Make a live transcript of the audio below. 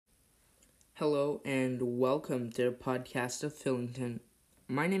Hello and welcome to the podcast of Philington.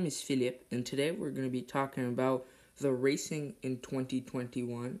 My name is Philip and today we're going to be talking about the racing in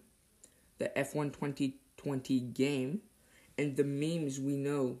 2021, the F1 2020 game, and the memes we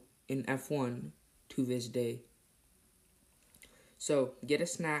know in F1 to this day. So get a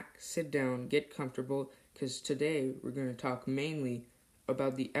snack, sit down, get comfortable, because today we're going to talk mainly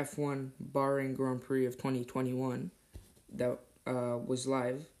about the F1 Bahrain Grand Prix of 2021 that was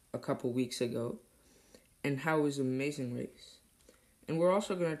live a couple weeks ago, and how it was an amazing race. And we're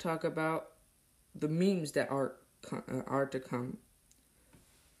also going to talk about the memes that are to come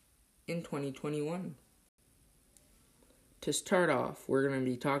in 2021. To start off, we're going to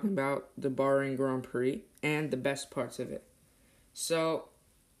be talking about the Bahrain Grand Prix and the best parts of it. So,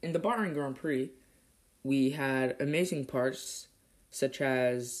 in the Bahrain Grand Prix, we had amazing parts, such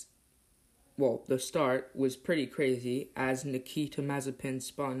as the start was pretty crazy as Nikita Mazepin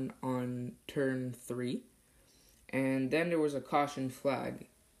spun on turn 3. And then there was a caution flag.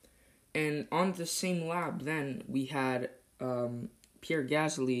 And on the same lap then, we had Pierre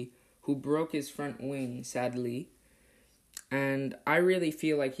Gasly, who broke his front wing, sadly. And I really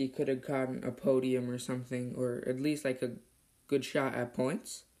feel like he could have gotten a podium or something, or at least like a good shot at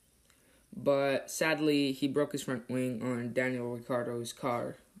points. But sadly, he broke his front wing on Daniel Ricciardo's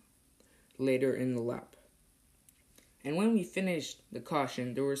car later in the lap. And when we finished the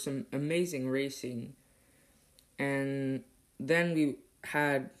caution, there was some amazing racing. And then we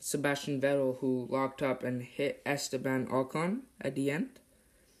had Sebastian Vettel, who locked up and hit Esteban Ocon at the end.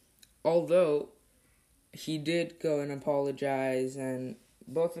 Although he did go and apologize, and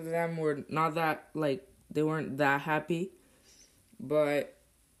both of them were not that, they weren't that happy. But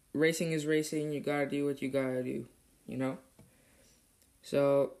racing is racing, you gotta do what you gotta do, you know?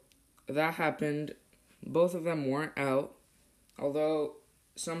 So that happened. Both of them weren't out, although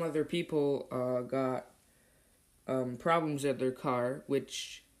some other people got problems at their car,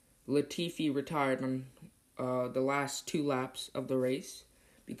 which Latifi retired on the last 2 laps of the race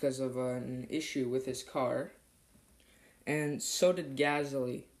because of an issue with his car, and so did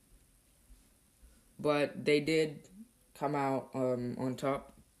Gasly. But they did come out on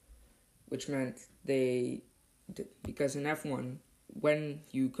top, which meant because in F1, when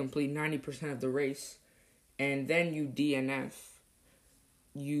you complete 90% of the race and then you DNF,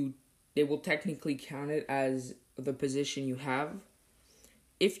 they will technically count it as the position you have.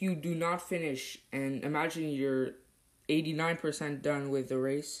 If you do not finish, and imagine you're 89% done with the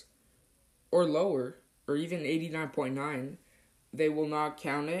race, or lower, or even 89.9, they will not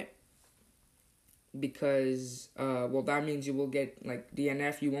count it, because that means you will get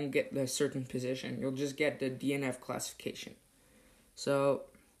DNF. You won't get the certain position, you'll just get the DNF classification. So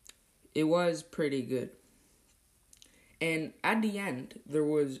it was pretty good. And at the end, there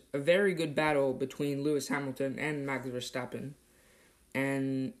was a very good battle between Lewis Hamilton and Max Verstappen.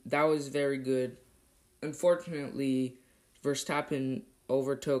 And that was very good. Unfortunately, Verstappen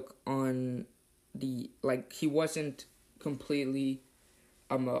overtook on he wasn't completely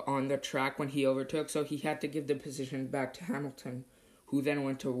on the track when he overtook, so he had to give the position back to Hamilton, who then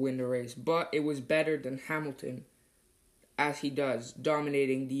went to win the race. But it was better than Hamilton, as he does,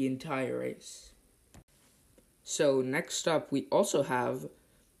 dominating the entire race. So next up, we also have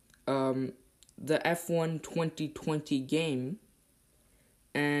the F1 2020 game,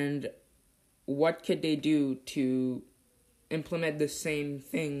 and what could they do to implement the same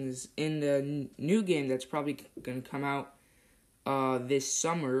things in the new game that's probably going to come out this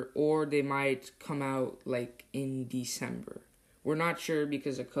summer, or they might come out in December. We're not sure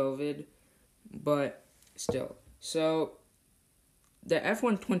because of COVID, but still. So the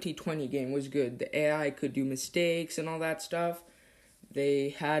F1 2020 game was good. The AI could do mistakes and all that stuff.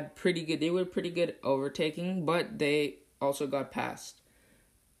 They were pretty good overtaking, but they also got passed.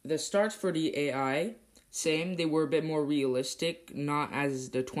 The starts for the AI, same, they were a bit more realistic, not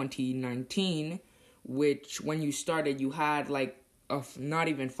as the 2019, which when you started, you had not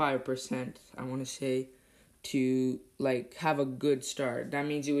even 5%, I want to say, to have a good start. That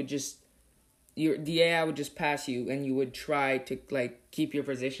means you would the AI would just pass you, and you would try to keep your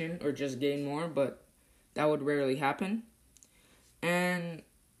position or just gain more, but that would rarely happen. And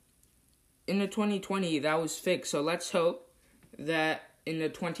in the 2020, that was fixed. So let's hope that in the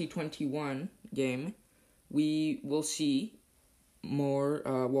 2021 game, we will see more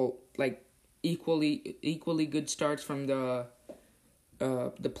equally good starts from the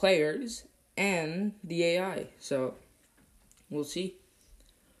players and the AI. So we'll see.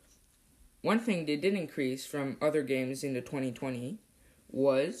 One thing they did increase from other games in the 2020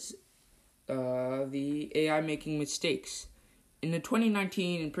 was the AI making mistakes. In the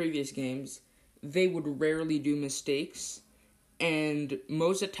 2019 and previous games, they would rarely do mistakes, and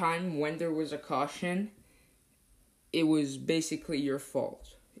most of the time when there was a caution, it was basically your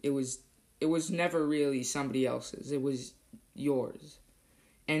fault. It was never really somebody else's. It was yours.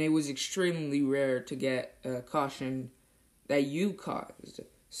 And it was extremely rare to get a caution that you caused.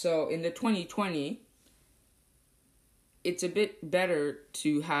 So in the 2020, it's a bit better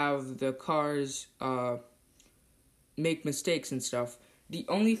to have the cars make mistakes and stuff. The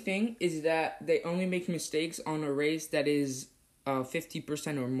only thing is that they only make mistakes on a race that is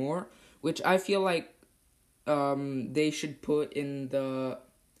 50% or more, which I feel like they should put in the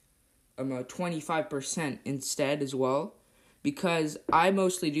 25% instead as well, because I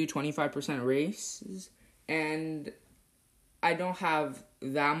mostly do 25% races, and I don't have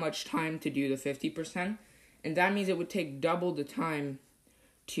that much time to do the 50%, and that means it would take double the time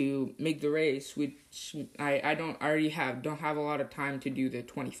to make the race, which I don't have a lot of time to do the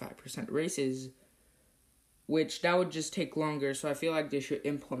 25% races, which that would just take longer. So I feel like they should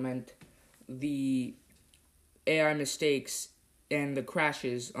implement the AI mistakes and the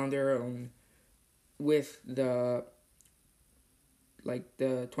crashes on their own with the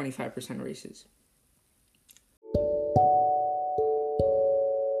 25% races.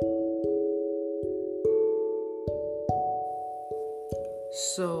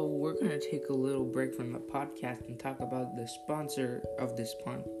 So we're going to take a little break from the podcast and talk about the sponsor of this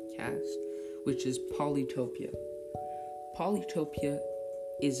podcast, which is Polytopia. Polytopia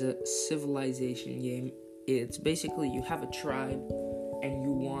is a civilization game. It's basically you have a tribe and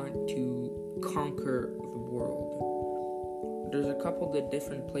you want to conquer the world. There's a couple of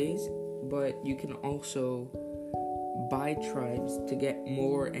different plays, but you can also buy tribes to get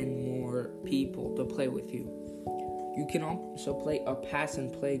more and more people to play with you. You can also play a pass and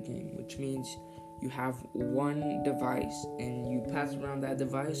play game, which means you have one device and you pass around that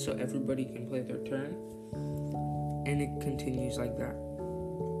device so everybody can play their turn, and it continues like that.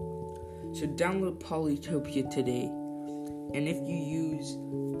 So download Polytopia today, and if you use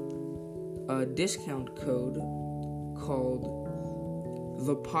a discount code called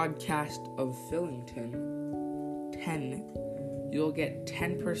The Podcast of Philington 10, you'll get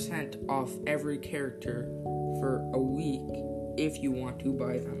 10% off every character for a week if you want to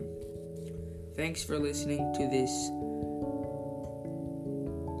buy them. Thanks for listening to this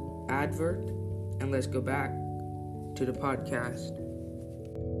advert, and let's go back to the podcast.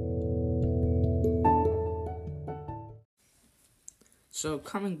 So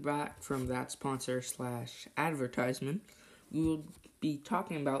coming back from that sponsor / advertisement, we will be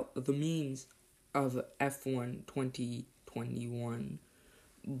talking about the memes of F1 2021.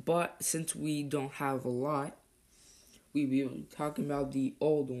 But since we don't have a lot, we will be talking about the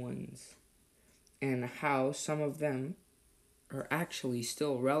old ones and how some of them are actually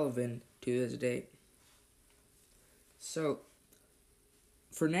still relevant to this day. So,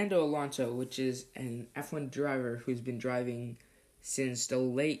 Fernando Alonso, which is an F1 driver who's been driving since the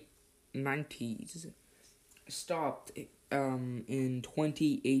late 90s, stopped in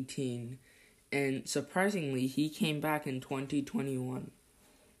 2018, and surprisingly, he came back in 2021.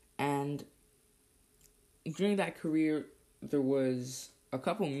 And during that career, there was a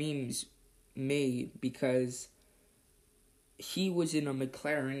couple memes made because he was in a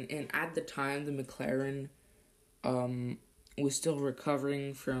McLaren, and at the time, the McLaren was still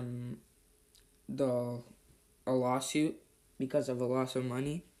recovering from a lawsuit because of a loss of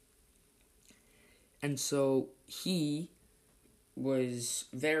money. And so he was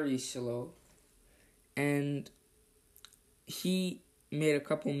very slow, and he made a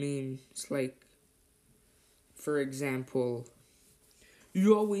couple memes like, for example,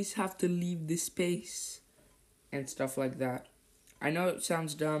 you always have to leave the space, and stuff like that. I know it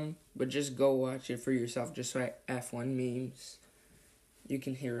sounds dumb, but just go watch it for yourself. Just write F1 memes. You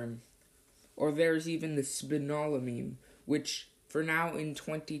can hear them. Or there's even the Spinola meme, which for now in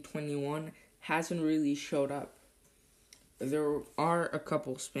 2021 hasn't really showed up. There are a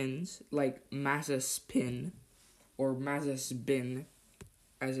couple spins, like Mazza Spin, or Mazza Spin,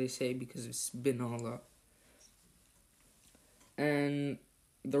 as they say, because of Spinola. And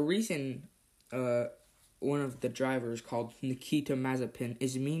the reason one of the drivers called Nikita Mazepin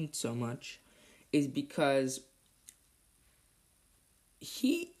is memed so much is because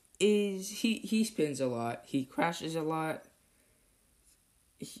he spins a lot, he crashes a lot,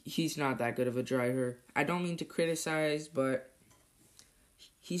 he's not that good of a driver. I don't mean to criticize, but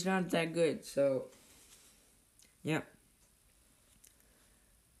he's not that good, so yeah.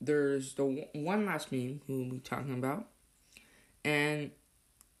 There's the one last meme we'll be talking about, and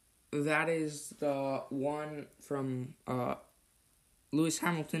that is the one from Lewis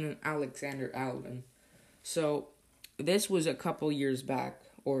Hamilton and Alexander Albon. So this was a couple years back,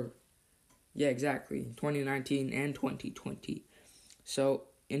 exactly, 2019 and 2020. So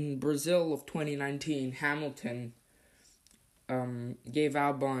in Brazil of 2019, Hamilton gave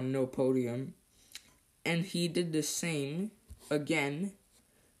Albon no podium, and he did the same again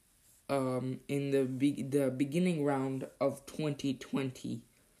in the beginning round of 2020.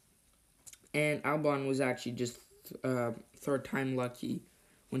 And Albon was actually just third time lucky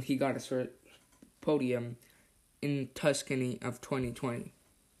when he got a podium in Tuscany of 2020.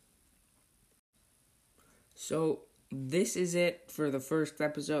 So this is it for the first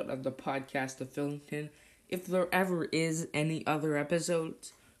episode of the podcast of Philington. If there ever is any other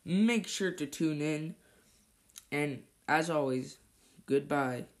episodes, make sure to tune in. And as always,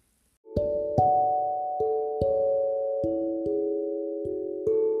 goodbye.